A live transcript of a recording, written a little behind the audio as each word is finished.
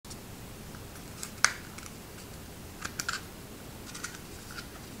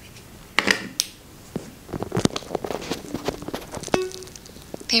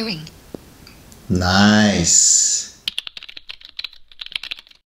pairing. Nice.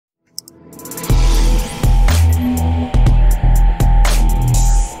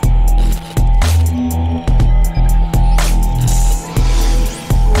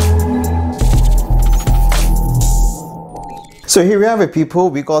 So here we have it, people.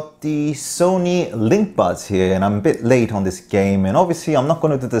 We got the Sony LinkBuds here, and I'm a bit late on this game, and obviously I'm not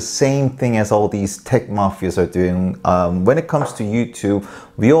going to do the same thing as all these tech mafias are doing. When it comes to YouTube,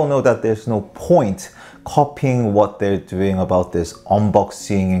 we all know that there's no point copying what they're doing about this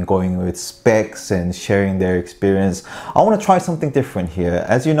unboxing and going with specs and sharing their experience. I want to try something different here.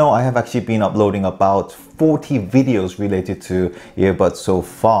 As you know, I have actually been uploading about 40 videos related to earbuds so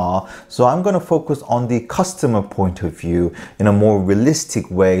far. So I'm going to focus on the customer point of view in a more realistic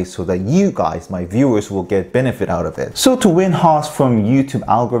way so that you guys, my viewers, will get benefit out of it. So to win hearts from YouTube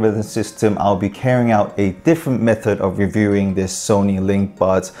algorithm system, I'll be carrying out a different method of reviewing this Sony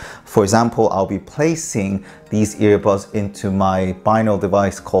LinkBuds. For example, I'll be placing these earbuds into my binaural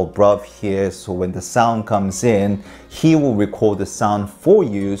device called Bruv here. So when the sound comes in, he will record the sound for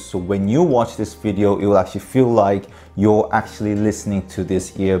you. So when you watch this video, it will actually feel like you're actually listening to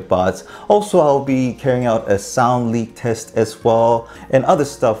these earbuds. Also, I'll be carrying out a sound leak test as well, and other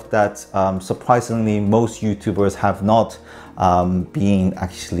stuff that surprisingly most YouTubers have not been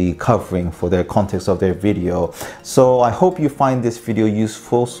actually covering for their context of their video. So I hope you find this video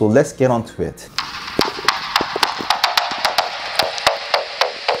useful. So let's get on to it.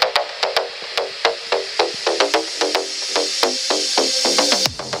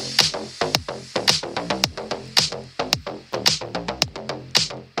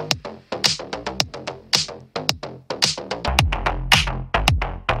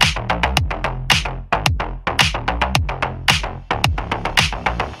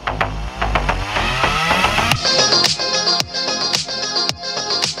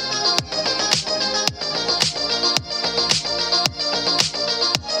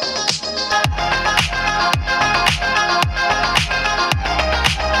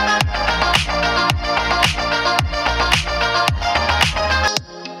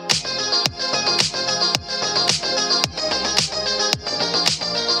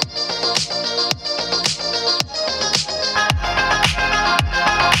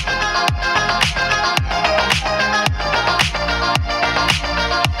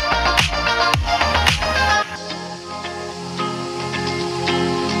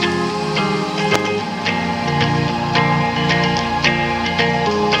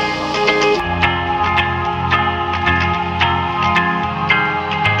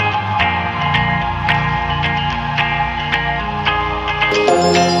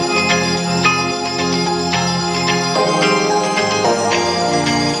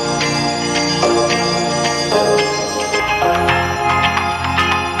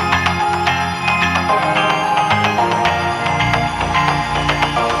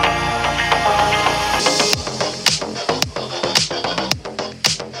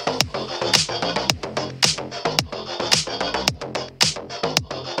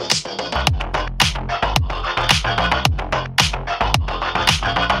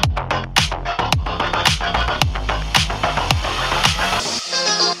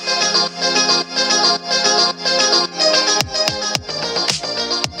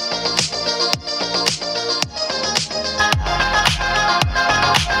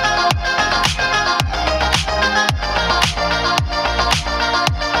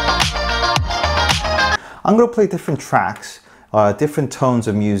 I'm going to play different tracks, different tones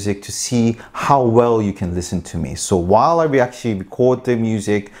of music to see how well you can listen to me. So while I actually record the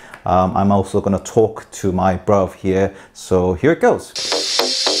music, I'm also going to talk to my bruv here. So here it goes.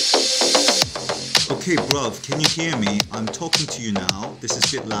 Okay, bruv, can you hear me? I'm talking to you now. This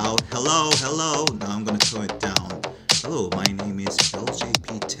is a bit loud. Hello, hello. Now I'm going to turn it down. Hello, my name is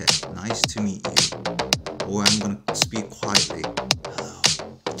LJP Tech. Nice to meet you. Or I'm going to speak quietly. Hello.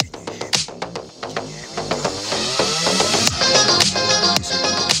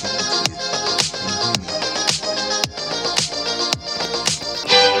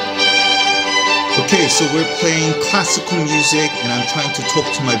 Okay, so we're playing classical music and I'm trying to talk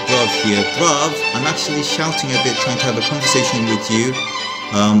to my bruv here. Bruv, I'm actually shouting a bit, trying to have a conversation with you.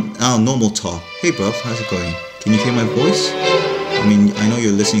 Normal talk. Hey bruv, how's it going? Can you hear my voice? I mean, I know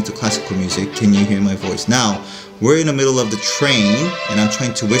you're listening to classical music. Can you hear my voice? Now, we're in the middle of the train and I'm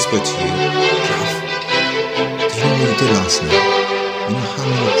trying to whisper to you. Bruv, do you know what you did last night? You know how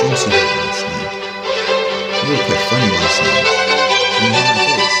many drinks you had last night? You were quite funny last night. Can you hear my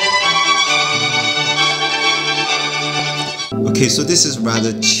voice? Okay, so this is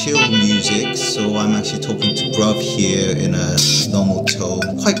rather chill music, so I'm actually talking to Bruv here in a normal tone,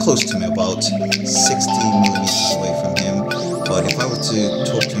 quite close to me, about 60 millimeters away from him. But if I were to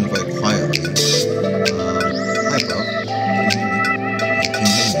talk to him very quietly, hi Bruv, can you hear me?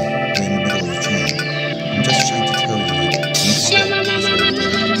 We're in the middle of the train. I'm just trying to tell you, you stop, please don't get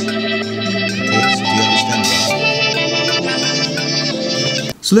out. Okay, so do you understand that?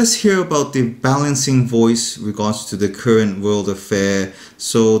 So let's hear about the balancing voice regards to the current world affair.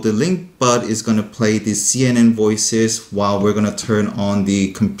 So the LinkBud is going to play the CNN voices while we're going to turn on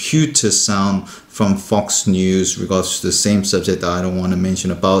the computer sound from Fox News regards to the same subject that I don't want to mention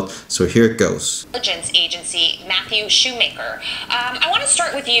about. So here it goes. Intelligence agency Matthew Shoemaker. I want to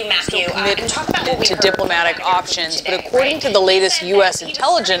start with you, Matthew, and talk about what we to heard diplomatic options. But according to the latest U.S.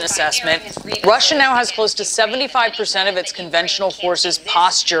 intelligence assessment, Russia now has close to 75% of its conventional forces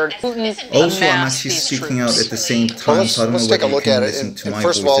postured. Putin Also, I'm actually speaking out at the same time, Well, so I don't let's know take a whether you look can at it. listen to And my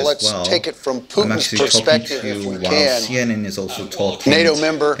first of voice all, as let's well. take it from I'm Putin's actually perspective, talking to if you we while can. CNN is also talking. NATO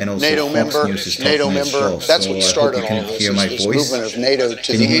member, and also NATO Fox member, News is NATO talking as member. well. That's So what I started hope you all can this, hear my this voice. movement of NATO to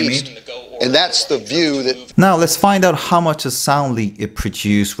Can the you hear me? east. And that's the view that... Now let's find out how much a sound leak it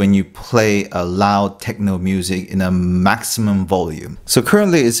produces when you play a loud techno music in a maximum volume. So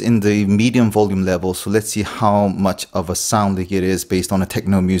currently it's in the medium volume level, so let's see how much of a sound leak it is based on a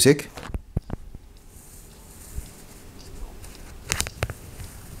techno music.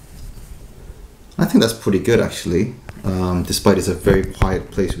 I think that's pretty good actually, despite it's a very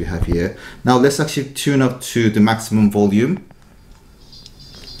quiet place we have here. Now let's actually tune up to the maximum volume.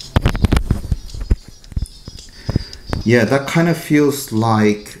 Yeah, that kind of feels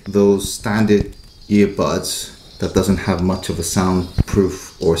like those standard earbuds that doesn't have much of a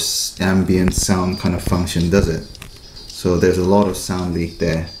soundproof or ambient sound kind of function, does it? So there's a lot of sound leak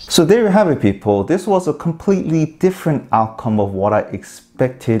there. So there you have it, people. This was a completely different outcome of what I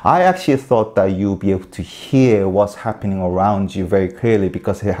expected. I actually thought that you'll be able to hear what's happening around you very clearly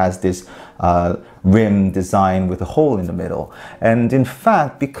because it has this rim design with a hole in the middle. And in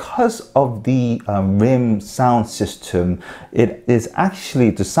fact, because of the rim sound system, it is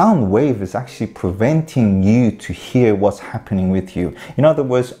actually, the sound wave is actually preventing you to hear what's happening with you. In other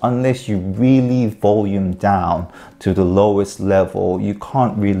words, unless you really volume down to the lowest level, you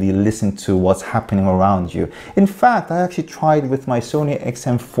can't really listen to what's happening around you. In fact, I actually tried with my Sony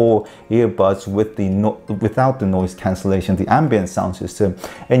XM4 earbuds with without the noise cancellation, the ambient sound system,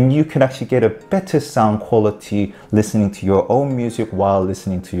 and you can actually get a better sound quality listening to your own music while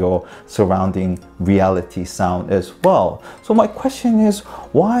listening to your surrounding reality sound as well. So my question is,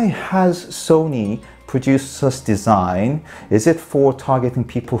 why has Sony produced such design? Is it for targeting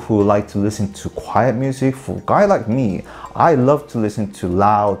people who like to listen to quiet music? For a guy like me, I love to listen to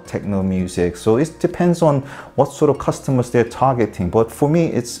loud techno music. So it depends on what sort of customers they're targeting. But for me,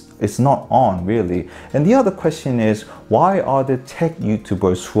 it's not on really. And the other question is, why are the tech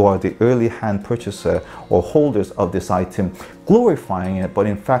YouTubers who are the early hand purchaser or holders of this item glorifying it, but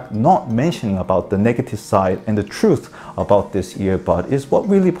in fact not mentioning about the negative side and the truth about this earbud is what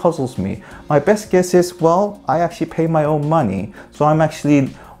really puzzles me. My best guess is, well, I actually pay my own money, so I'm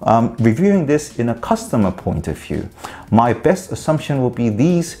actually reviewing this in a customer point of view. My best assumption will be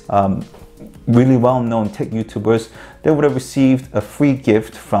these really well-known tech YouTubers, they would have received a free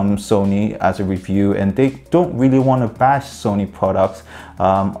gift from Sony as a review, and they don't really want to bash Sony products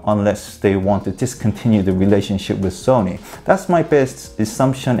unless they want to discontinue the relationship with Sony. That's my best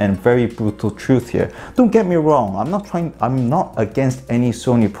assumption and very brutal truth here. Don't get me wrong, I'm not against any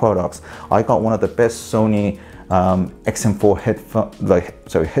Sony products. I got one of the best Sony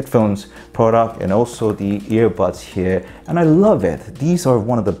XM4 headphones product, and also the earbuds here, and I love it. These are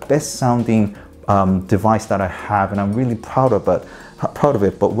one of the best sounding device that I have, and I'm really proud of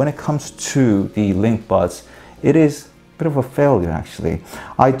it. But when it comes to the LinkBuds, it is a bit of a failure actually.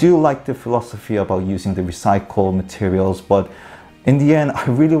 I do like the philosophy about using the recycled materials, but in the end, I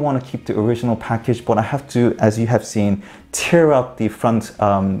really want to keep the original package, but I have to, as you have seen, tear up the front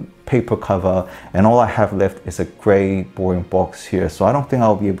paper cover, and all I have left is a gray boring box here. So I don't think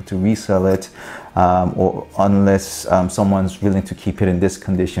I'll be able to resell it, or unless someone's willing to keep it in this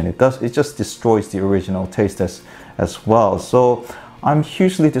condition. It just destroys the original taste as well. So I'm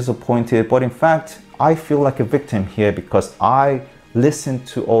hugely disappointed, but in fact, I feel like a victim here because I listened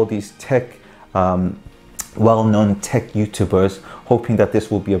to all these well-known tech YouTubers hoping that this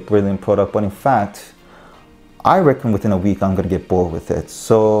will be a brilliant product, but in fact I reckon within a week I'm gonna get bored with it.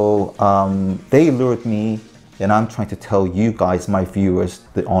 So they lured me, and I'm trying to tell you guys, my viewers,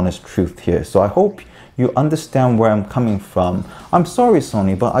 the honest truth here. So I hope you understand where I'm coming from. I'm sorry,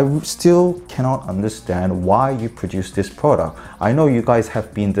 Sony, but I still cannot understand why you produce this product. I know you guys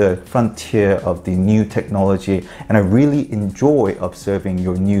have been the frontier of the new technology, and I really enjoy observing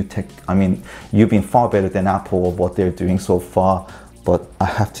your new tech. I mean, you've been far better than Apple of what they're doing so far, but I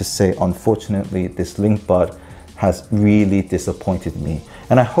have to say, unfortunately, this LinkBud has really disappointed me.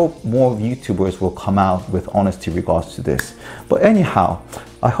 And I hope more YouTubers will come out with honesty regards to this. But anyhow,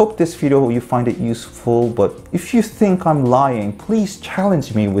 I hope this video you find it useful, but if you think I'm lying, please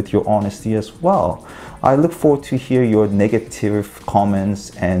challenge me with your honesty as well. I look forward to hear your negative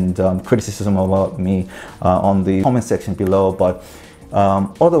comments and criticism about me on the comment section below. But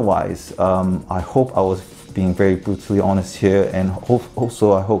otherwise, I hope I was being very brutally honest here, and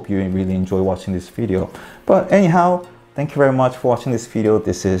also I hope you really enjoy watching this video. But anyhow, thank you very much for watching this video.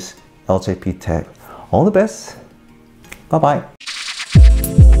 This is LJP Tech. All the best. Bye bye.